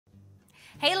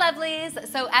Hey lovelies!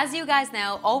 So as you guys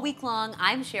know, all week long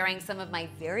I'm sharing some of my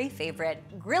very favorite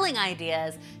grilling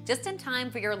ideas just in time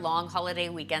for your long holiday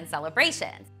weekend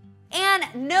celebrations. And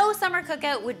no summer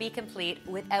cookout would be complete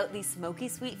without the smoky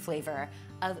sweet flavor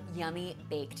of yummy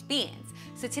baked beans.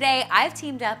 So today I've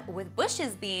teamed up with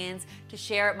Bush's Beans to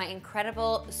share my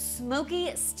incredible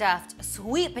smoky stuffed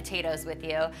sweet potatoes with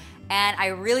you. And I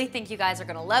really think you guys are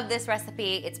gonna love this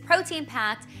recipe. It's protein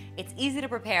packed, it's easy to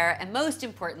prepare, and most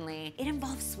importantly, it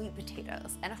involves sweet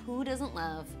potatoes. And who doesn't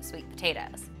love sweet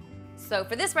potatoes? So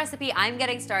for this recipe, I'm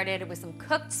getting started with some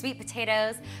cooked sweet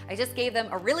potatoes. I just gave them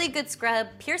a really good scrub,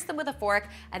 pierced them with a fork,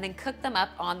 and then cooked them up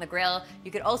on the grill.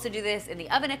 You could also do this in the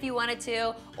oven if you wanted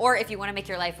to, or if you want to make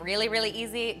your life really, really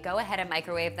easy, go ahead and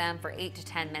microwave them for 8 to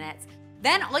 10 minutes.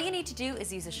 Then all you need to do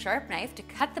is use a sharp knife to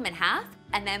cut them in half,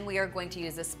 and then we are going to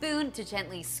use a spoon to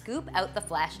gently scoop out the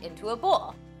flesh into a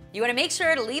bowl. You wanna make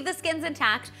sure to leave the skins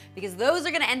intact because those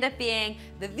are gonna end up being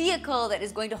the vehicle that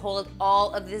is going to hold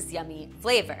all of this yummy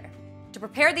flavor. To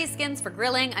prepare these skins for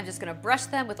grilling, I'm just gonna brush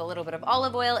them with a little bit of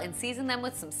olive oil and season them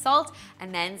with some salt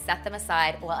and then set them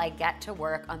aside while I get to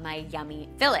work on my yummy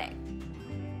filling.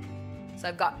 So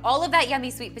I've got all of that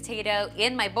yummy sweet potato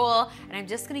in my bowl and I'm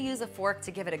just gonna use a fork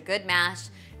to give it a good mash.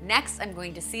 Next, I'm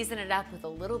going to season it up with a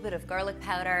little bit of garlic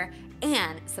powder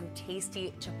and some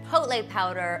tasty chipotle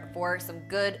powder for some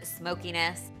good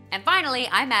smokiness. And finally,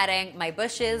 I'm adding my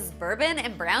Bush's bourbon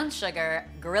and brown sugar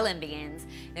Grillin beans.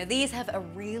 Now these have a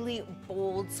really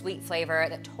bold sweet flavor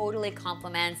that totally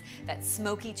complements that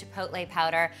smoky chipotle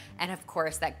powder and of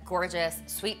course that gorgeous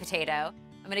sweet potato.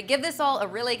 I'm gonna give this all a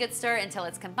really good stir until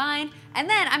it's combined, and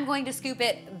then I'm going to scoop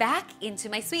it back into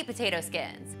my sweet potato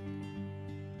skins.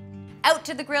 Out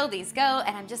to the grill these go,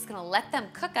 and I'm just gonna let them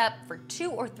cook up for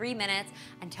 2 or 3 minutes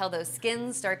until those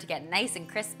skins start to get nice and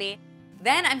crispy.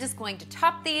 Then I'm just going to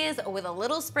top these with a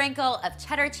little sprinkle of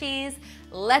cheddar cheese,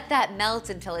 let that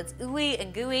melt until it's ooey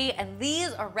and gooey, and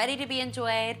these are ready to be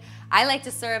enjoyed. I like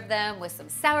to serve them with some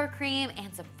sour cream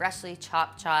and some freshly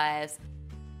chopped chives.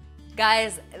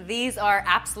 Guys, these are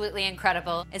absolutely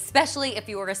incredible, especially if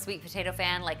you are a sweet potato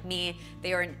fan like me.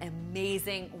 They are an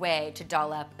amazing way to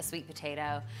doll up a sweet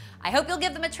potato. I hope you'll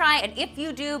give them a try, and if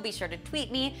you do, be sure to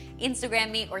tweet me,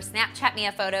 Instagram me, or Snapchat me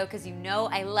a photo because you know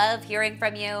I love hearing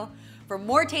from you. For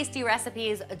more tasty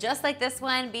recipes just like this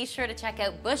one, be sure to check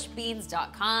out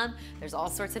bushbeans.com. There's all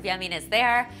sorts of yumminess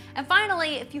there. And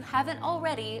finally, if you haven't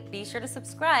already, be sure to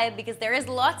subscribe because there is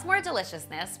lots more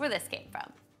deliciousness where this came from.